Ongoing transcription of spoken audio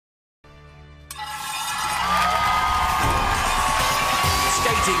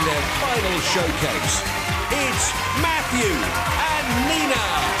completing their final showcase. It's Matthew and Nina.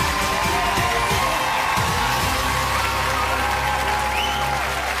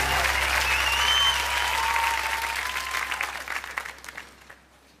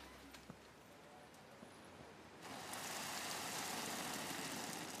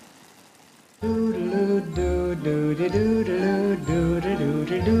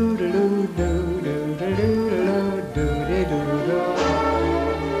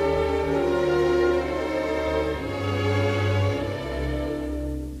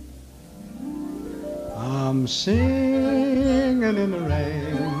 I'm singing in the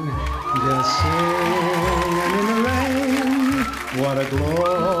rain, just singing in the rain. What a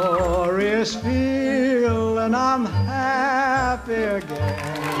glorious feeling, I'm happy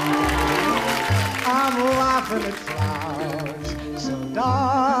again. I'm laughing at clouds so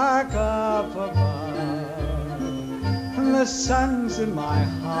dark up above, and the sun's in my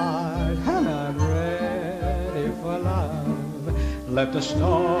heart, and I'm ready for love. Let the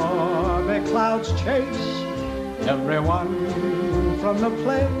stormy clouds chase everyone from the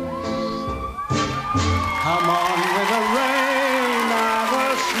place. Come on with the rain, I've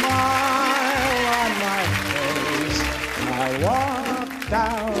a smile on my face. I walk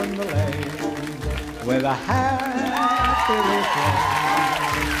down the lane with a happy refrain,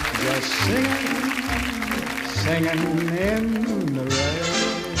 just singing, singing in the rain.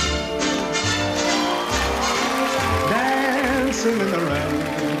 Dancing in the rain.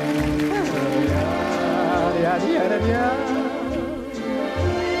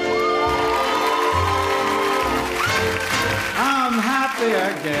 I'm happy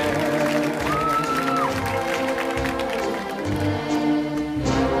again.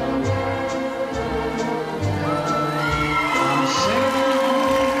 I'm singing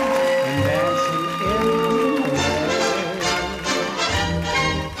and dancing in the rain.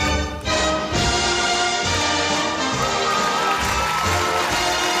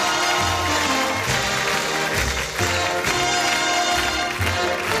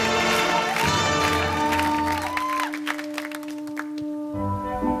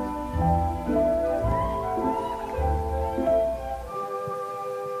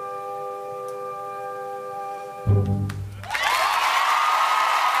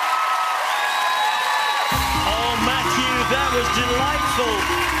 That was delightful.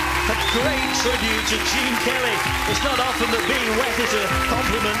 A great tribute to Gene Kelly. It's not often that being wet is a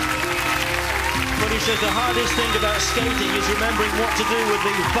compliment. But he says the hardest thing about skating is remembering what to do with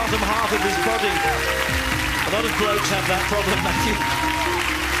the bottom half of his body. A lot of blokes have that problem, Matthew.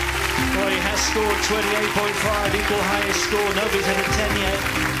 Well, he has scored 28.5, equal highest score. Nobody's had a 10 yet.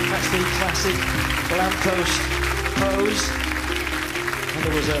 That's the classic lamppost pose. And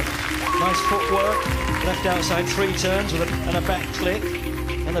there was a nice footwork. Left outside 3 turns with and a back click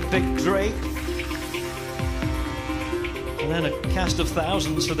and a big drape. And then a cast of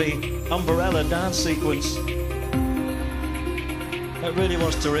thousands for the umbrella dance sequence. That really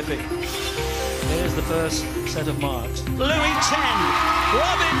was terrific. Here's the first set of marks. Louis 10,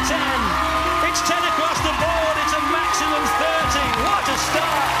 Robin 10. It's 10 across the board. It's a maximum 30. What a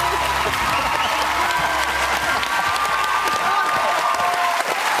start.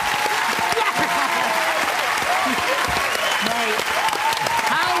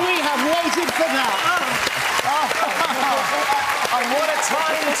 For that. And what a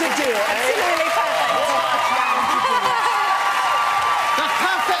time to do it, eh? Absolutely perfect. The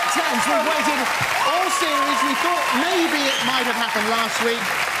perfect tens. We've waited all series. We thought maybe it might have happened last week,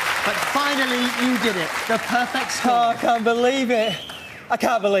 but finally you did it. The perfect score. Oh, I can't believe it. I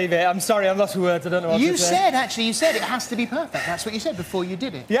can't believe it. I'm sorry, I'm lost for words. I don't know what to say. You said, actually, you said it has to be perfect. That's what you said before you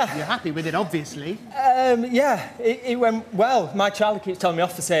did it. Yeah. You're happy with it, obviously. Yeah, it went well. My child keeps telling me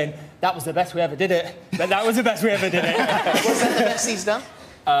off for saying that was the best we ever did it. But that was the best we ever did it. Was that the best he's done?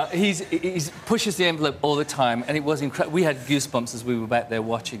 He pushes the envelope all the time, and it was incredible. We had goosebumps as we were back there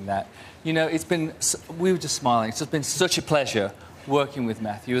watching that. You know, we were just smiling. It's just been such a pleasure working with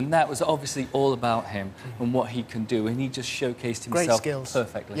Matthew, and that was obviously all about him and what he can do, and he just showcased himself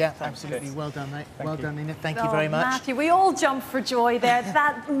perfectly. Yeah, absolutely. Well done, mate. Well done, Nina. Thank you very much. Matthew, we all jumped for joy there.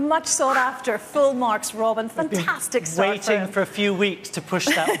 That much sought after full marks, Robin. Fantastic start. Waiting for a few weeks to push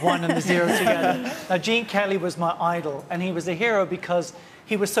that 1 and the 0 together. Now, Gene Kelly was my idol, and he was a hero because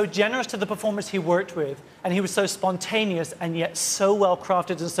he was so generous to the performers he worked with, and he was so spontaneous and yet so well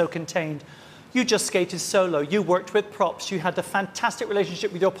crafted and so contained. You just skated solo, you worked with props, you had a fantastic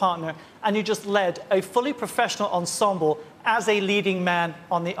relationship with your partner, and you just led a fully professional ensemble as a leading man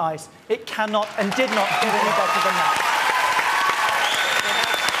on the ice. It cannot and did not get any better than that.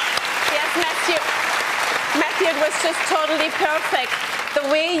 Yes, Matthew, it was just totally perfect. The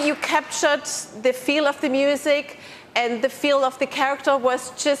way you captured the feel of the music and the feel of the character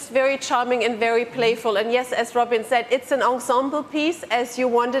was just very charming and very playful. And yes, as Robin said, it's an ensemble piece as you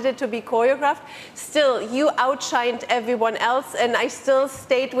wanted it to be choreographed. Still, you outshined everyone else, and I still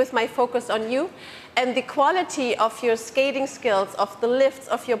stayed with my focus on you. And the quality of your skating skills, of the lifts,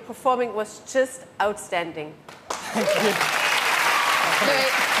 of your performing was just outstanding. Thank you.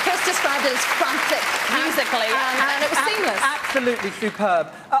 Chris described it as frantic musically, and it was seamless. Absolutely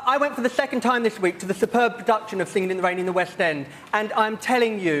superb. I went for the second time this week to the superb production of Singing in the Rain in the West End, and I'm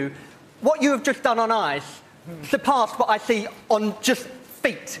telling you, what you have just done on ice surpassed what I see on just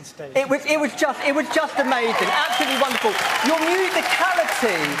feet. It was just amazing, absolutely wonderful. Your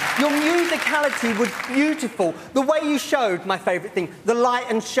musicality was beautiful. The way you showed, my favourite thing, the light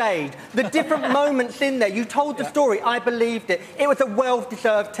and shade, the different moments in there. You told the story, I believed it. It was a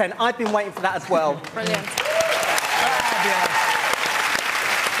well-deserved 10. I've been waiting for that as well. Brilliant.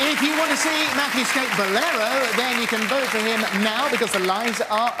 If you want to see Matthew skate Bolero, then you can vote for him now because the lines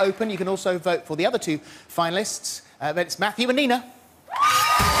are open. You can also vote for the other two finalists. But it's Matthew and Nina.